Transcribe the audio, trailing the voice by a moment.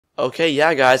Okay,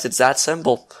 yeah guys, it's that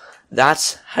simple.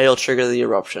 That's how you'll trigger the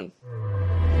eruption. What's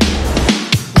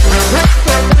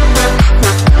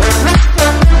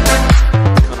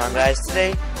going on guys?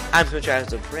 Today, I'm going to try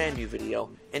a brand new video.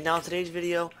 And now in today's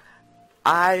video,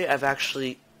 I have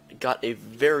actually got a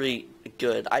very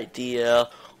good idea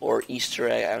or Easter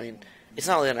egg. I mean, it's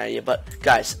not really an idea, but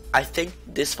guys, I think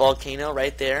this volcano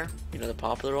right there, you know, the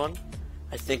popular one,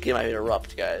 I think it might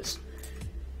erupt, guys.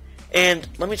 And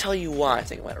let me tell you why I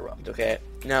think it might erupt, okay?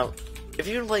 Now, if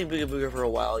you've been playing Booga Booga for a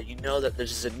while, you know that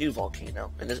this is a new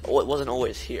volcano, and it wasn't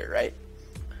always here, right?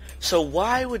 So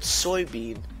why would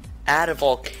Soybean add a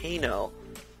volcano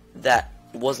that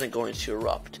wasn't going to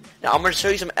erupt? Now, I'm going to show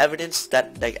you some evidence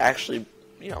that like actually,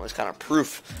 you know, is kind of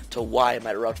proof to why it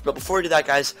might erupt. But before we do that,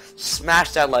 guys,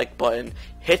 smash that like button,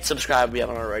 hit subscribe if you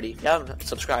haven't already. If you haven't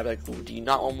subscribed, like, do you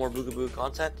not want more Booga Booga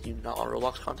content? Do you not want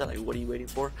Roblox content? Like, what are you waiting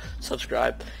for?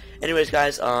 Subscribe. Anyways,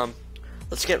 guys,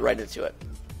 let's get right into it.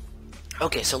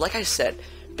 Okay, so like I said,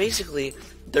 basically,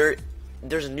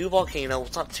 there's a new volcano.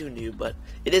 It's not too new, but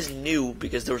it is new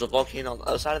because there was a volcano on the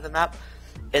other side of the map.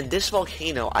 And this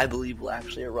volcano, I believe, will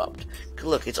actually erupt.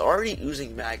 Look, it's already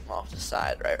oozing magma off the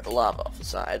side, right? Or lava off the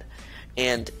side.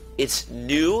 And it's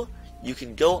new. You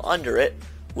can go under it,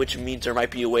 which means there might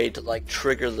be a way to, like,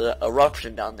 trigger the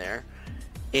eruption down there.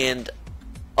 And,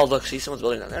 oh, look, see, someone's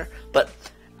building down there. But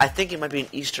I think it might be an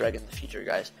Easter egg in the future,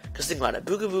 guys. Because think about it,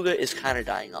 Booga Booga is kind of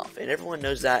dying off. And everyone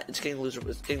knows that. It's getting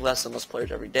less and less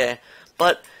players every day.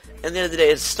 But, at the end of the day,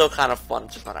 it's still kind of fun.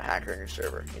 It's just not a hacker in your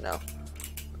server, you know?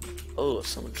 Oh,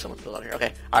 someone's built on here.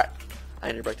 Okay, alright.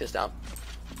 I need to break this down.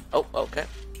 Oh, okay.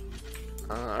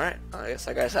 Alright, I guess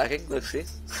that guy's hacking. Let's see.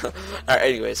 Alright,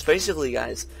 anyways, basically,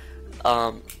 guys,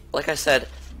 like I said,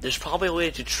 there's probably a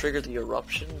way to trigger the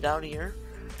eruption down here.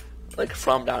 Like,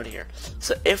 from down here.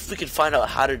 So, if we could find out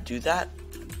how to do that,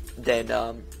 then,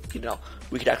 you know,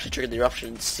 we could actually trigger the eruption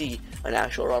and see an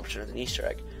actual eruption as an Easter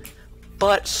egg.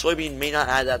 But Soybean may not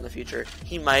add that in the future.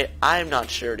 He might. I'm not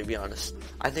sure, to be honest.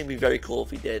 I think it'd be very cool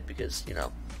if he did, because, you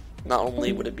know, not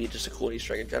only would it be just a cool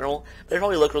Easter egg in general, but it'd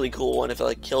probably look really cool, and if it,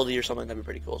 like, killed you or something, that'd be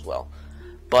pretty cool as well.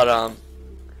 But,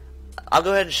 I'll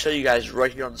go ahead and show you guys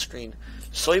right here on the screen.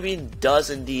 Soybean does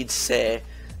indeed say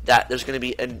that there's going to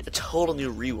be a total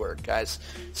new rework, guys.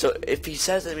 So, if he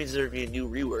says that means there'd be a new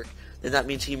rework, then that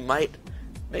means he might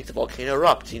make the volcano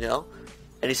erupt, you know?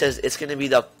 And he says it's going to be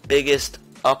the biggest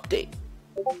update,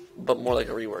 but more like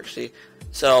a rework, see?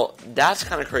 So that's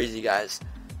kind of crazy, guys.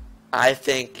 I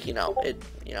think, you know,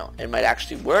 it might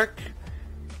actually work.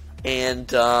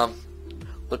 And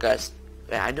look, guys,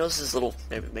 I know this is a little,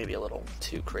 maybe a little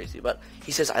too crazy, but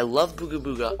he says, I love Booga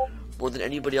Booga more than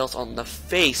anybody else on the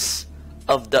face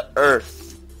of the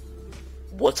earth.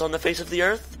 What's on the face of the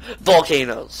earth?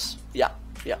 Volcanoes. Yeah.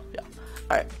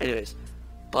 Alright, anyways.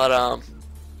 But,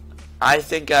 I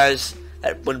think, guys,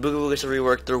 that when Booga Booga gets a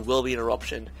rework, there will be an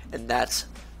eruption, and that's,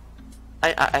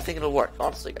 I think it'll work,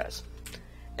 honestly, guys.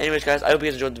 Anyways, guys, I hope you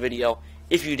guys enjoyed the video.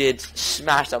 If you did,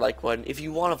 smash that like button. If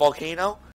you want a volcano,